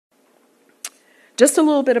Just a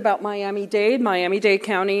little bit about Miami-Dade. Miami-Dade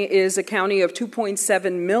County is a county of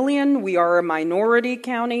 2.7 million. We are a minority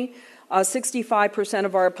county. 65%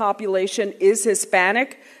 of our population is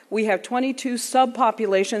Hispanic. We have 22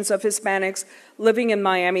 subpopulations of Hispanics living in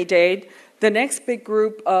Miami-Dade. The next big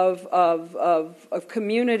group of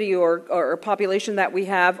community or population that we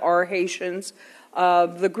have are Haitians.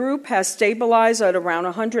 The group has stabilized at around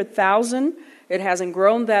 100,000. It hasn't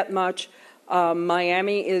grown that much.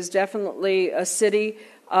 Miami is definitely a city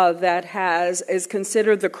that is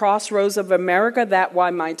considered the Crossroads of America. That's why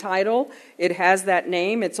my title, it has that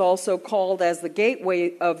name. It's also called as the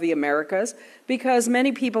Gateway of the Americas because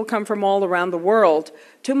many people come from all around the world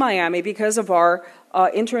to Miami because of our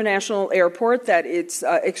international airport, that it's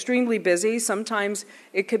extremely busy. Sometimes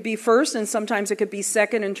it could be first and sometimes it could be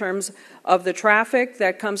second in terms of the traffic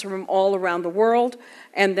that comes from all around the world.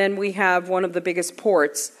 And then we have one of the biggest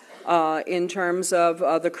ports in terms of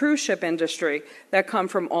the cruise ship industry that come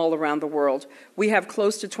from all around the world. We have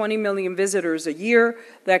close to 20 million visitors a year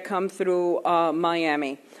that come through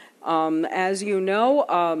Miami. As you know,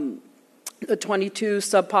 the 22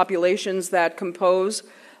 subpopulations that compose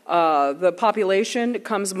the population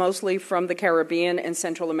comes mostly from the Caribbean and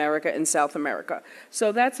Central America and South America.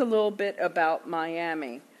 So that's a little bit about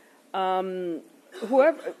Miami. In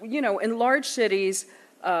large cities,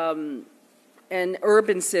 and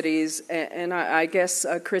urban cities, and I guess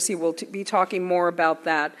Chrissy will be talking more about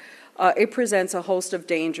that, it presents a host of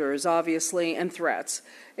dangers, obviously, and threats.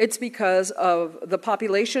 It's because of the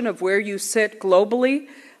population of where you sit globally.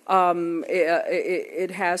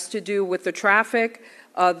 It has to do with the traffic,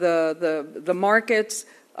 the markets,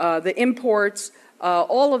 the imports.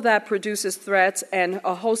 All of that produces threats and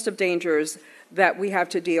a host of dangers that we have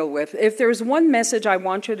to deal with. If there's one message I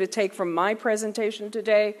want you to take from my presentation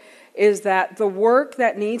today, is that the work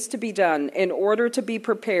that needs to be done in order to be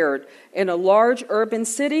prepared in a large urban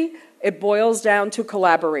city, it boils down to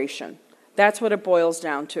collaboration. That's what it boils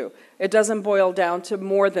down to. It doesn't boil down to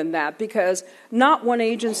more than that because not one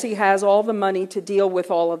agency has all the money to deal with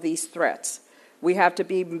all of these threats. We have to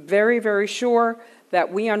be very, very sure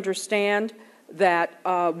that we understand that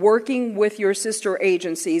working with your sister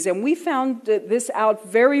agencies, and we found this out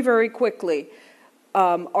very, very quickly.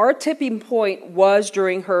 Our tipping point was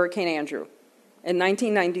during Hurricane Andrew in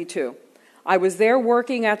 1992. I was there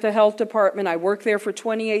working at the health department. I worked there for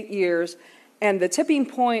 28 years, and the tipping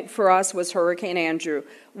point for us was Hurricane Andrew.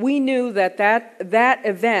 We knew that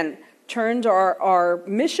event turned our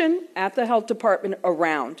mission at the health department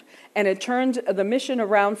around, and it turned the mission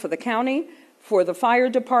around for the county, for the fire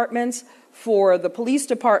departments, for the police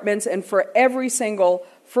departments, and for every single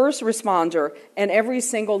first responder and every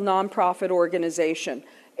single nonprofit organization.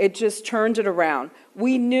 It just turned it around.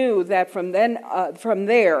 We knew that from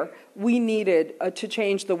there, we needed to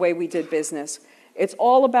change the way we did business. It's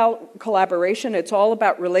all about collaboration, it's all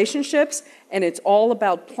about relationships, and it's all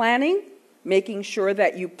about planning, making sure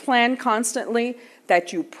that you plan constantly,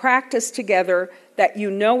 that you practice together, that you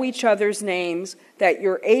know each other's names, that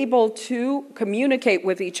you're able to communicate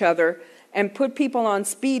with each other, and put people on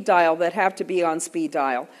speed dial that have to be on speed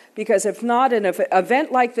dial. Because if not, an event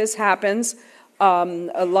like this happens,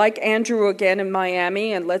 like Andrew again in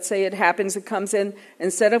Miami, and let's say it happens, it comes in,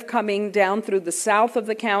 instead of coming down through the south of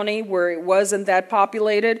the county where it wasn't that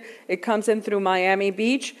populated, it comes in through Miami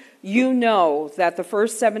Beach, you know that the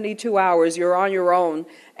first 72 hours you're on your own,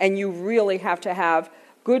 and you really have to have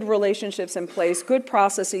good relationships in place, good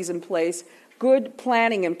processes in place, good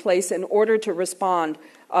planning in place in order to respond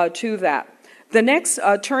to that. The next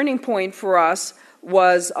turning point for us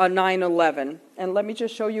was 9/11. And let me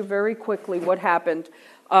just show you very quickly what happened.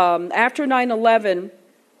 After 9/11,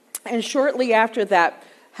 and shortly after that,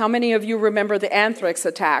 how many of you remember the anthrax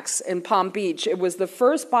attacks in Palm Beach? It was the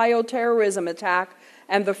first bioterrorism attack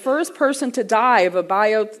and the first person to die of a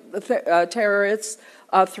bioterrorist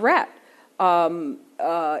threat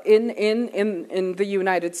in the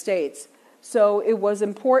United States. So it was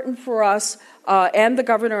important for us and the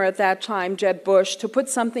governor at that time, Jeb Bush, to put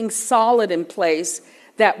something solid in place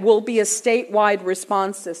that will be a statewide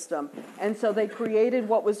response system. And so they created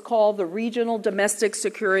what was called the Regional Domestic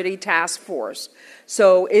Security Task Force.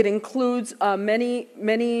 So it includes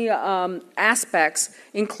many aspects,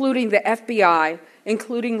 including the FBI,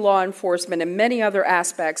 including law enforcement, and many other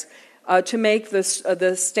aspects to make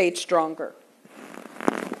the state stronger.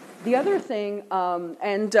 The other thing,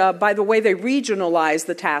 by the way, they regionalized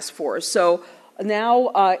the task force. So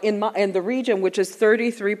now in the region, which is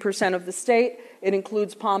 33% of the state, it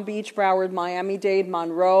includes Palm Beach, Broward, Miami-Dade,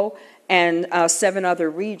 Monroe, and 7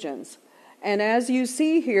 other regions. And as you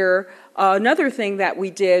see here, another thing that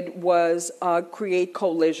we did was create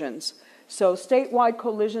coalitions. So statewide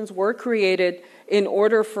coalitions were created in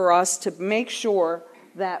order for us to make sure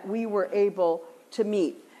that we were able to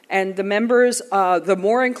meet. And the members, the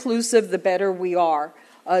more inclusive, the better we are.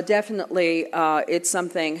 Definitely, it's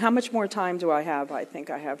something. How much more time do I have? I think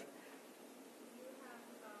I have.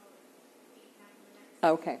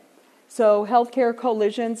 Okay. So healthcare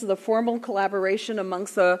coalitions, the formal collaboration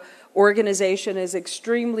amongst the organization is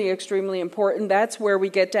extremely, extremely important. That's where we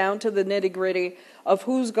get down to the nitty-gritty of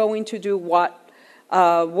who's going to do what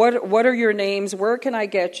are your names, where can I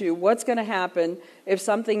get you, what's going to happen if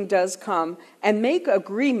something does come, and make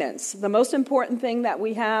agreements. The most important thing that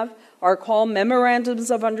we have are called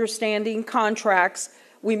memorandums of understanding, contracts.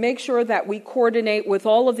 We make sure that we coordinate with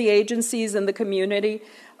all of the agencies in the community.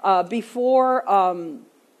 Before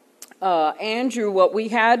Andrew, what we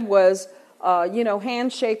had was,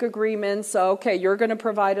 handshake agreements. Okay, you're going to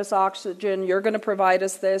provide us oxygen, you're going to provide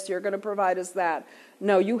us this, you're going to provide us that.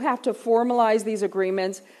 No, you have to formalize these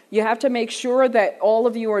agreements. You have to make sure that all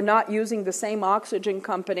of you are not using the same oxygen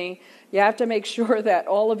company. You have to make sure that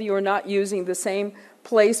all of you are not using the same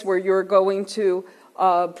place where you're going to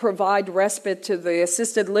provide respite to the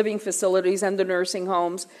assisted living facilities and the nursing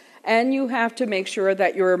homes. And you have to make sure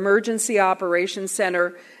that your emergency operations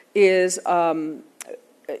center is, well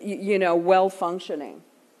functioning.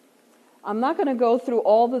 I'm not going to go through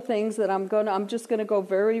all the things that I'm just going to go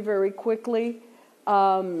very, very quickly. We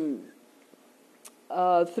went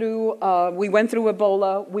through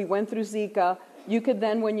Ebola, we went through Zika. You could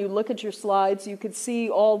then, when you look at your slides, you could see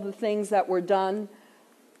all the things that were done,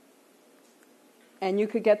 and you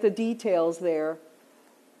could get the details there.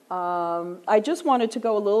 I just wanted to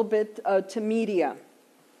go a little bit to media.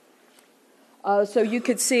 So you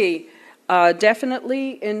could see,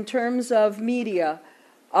 definitely in terms of media,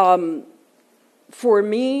 for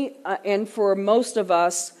me and for most of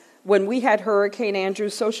us, when we had Hurricane Andrew,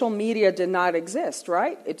 social media did not exist,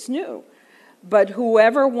 right? It's new. But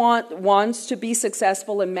whoever wants to be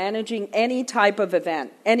successful in managing any type of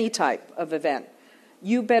event,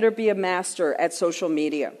 you better be a master at social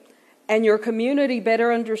media. And your community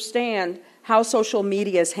better understand how social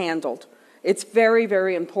media is handled. It's very,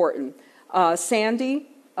 very important. Sandy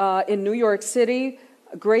in New York City,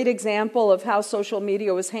 a great example of how social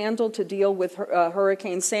media was handled to deal with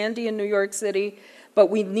Hurricane Sandy in New York City. But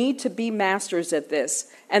we need to be masters at this.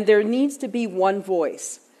 And there needs to be one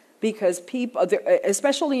voice. Because people,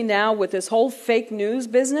 especially now with this whole fake news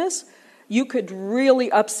business, you could really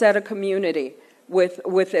upset a community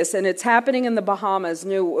with this. And it's happening in the Bahamas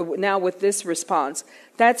now with this response.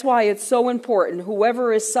 That's why it's so important.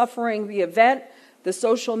 Whoever is suffering the event, the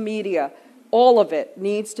social media, all of it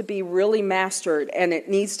needs to be really mastered, and it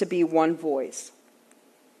needs to be one voice.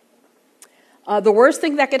 The worst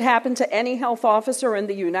thing that could happen to any health officer in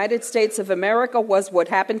the United States of America was what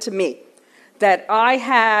happened to me. That I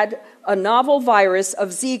had a novel virus of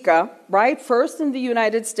Zika, right? First in the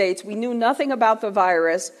United States. We knew nothing about the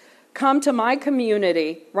virus. Come to my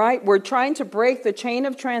community, right? We're trying to break the chain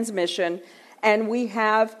of transmission, and we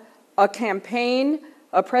have a campaign,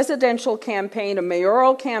 a presidential campaign, a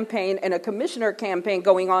mayoral campaign, and a commissioner campaign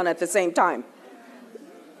going on at the same time.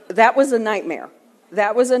 That was a nightmare.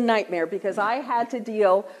 That was a nightmare because I had to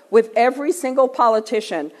deal with every single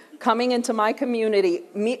politician coming into my community,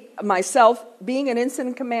 myself being an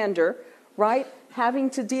incident commander, right, having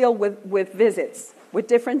to deal with visits, with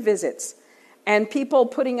different visits, and people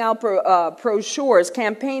putting out brochures,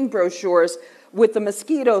 campaign brochures, with the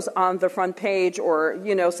mosquitoes on the front page or,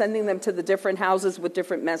 sending them to the different houses with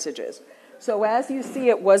different messages. So as you see,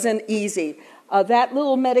 it wasn't easy. That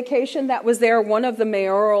little medication that was there, one of the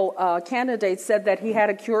mayoral candidates said that he had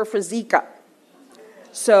a cure for Zika.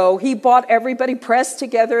 So he bought everybody pressed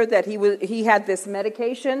together that he had this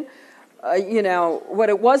medication. What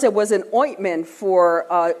it was an ointment for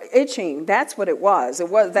itching. That's what it was.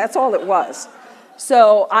 That's all it was.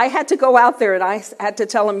 So I had to go out there and I had to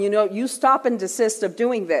tell him, you stop and desist of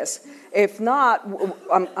doing this. If not,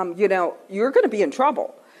 you're going to be in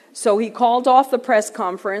trouble. So he called off the press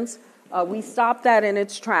conference. We stopped that in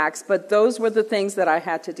its tracks, but those were the things that I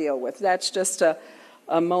had to deal with. That's just a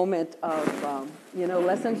moment of,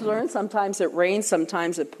 lessons learned. Sometimes it rains,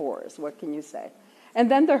 sometimes it pours. What can you say?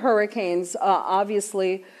 And then the hurricanes,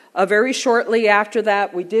 obviously, very shortly after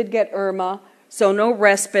that, we did get Irma, so no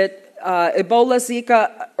respite. Ebola,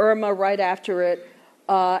 Zika, Irma right after it,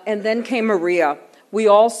 and then came Maria. We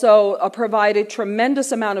also provided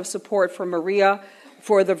tremendous amount of support for Maria,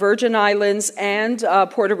 for the Virgin Islands and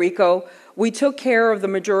Puerto Rico. We took care of the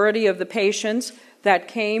majority of the patients that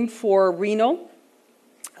came for renal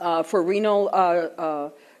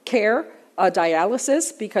care.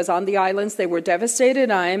 dialysis, because on the islands they were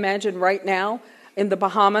devastated. I imagine right now in the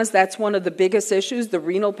Bahamas, that's one of the biggest issues, the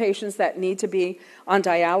renal patients that need to be on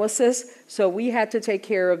dialysis. So we had to take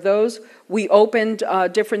care of those. We opened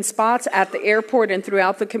different spots at the airport and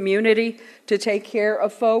throughout the community to take care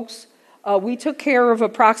of folks. We took care of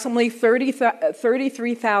approximately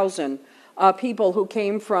 33,000 people who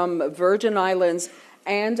came from Virgin Islands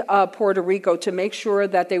and Puerto Rico to make sure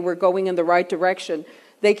that they were going in the right direction.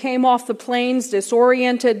 They came off the planes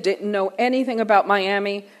disoriented, didn't know anything about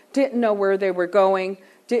Miami, didn't know where they were going,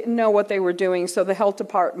 didn't know what they were doing, so the health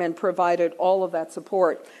department provided all of that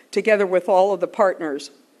support together with all of the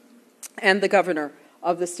partners and the governor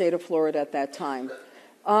of the state of Florida at that time.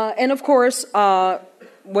 And of course,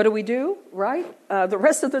 what do, right? The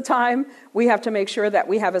rest of the time, we have to make sure that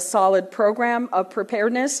we have a solid program of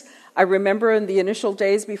preparedness. I remember in the initial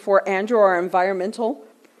days before Andrew, our environmental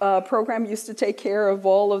program used to take care of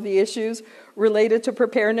all of the issues related to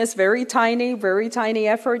preparedness. Very tiny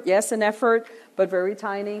effort. Yes, an effort, but very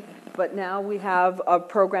tiny. But now we have a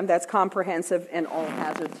program that's comprehensive and all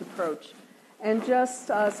hazards approach. And just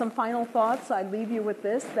some final thoughts. I leave you with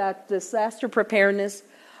this, that disaster preparedness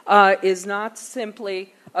is not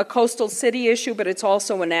simply a coastal city issue, but it's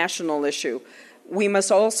also a national issue. We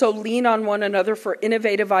must also lean on one another for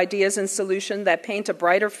innovative ideas and solutions that paint a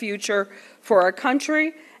brighter future for our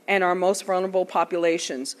country and our most vulnerable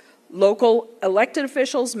populations. Local elected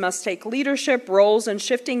officials must take leadership roles in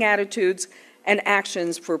shifting attitudes and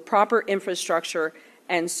actions for proper infrastructure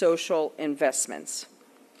and social investments.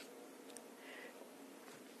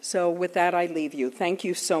 So with that, I leave you. Thank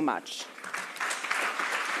you so much.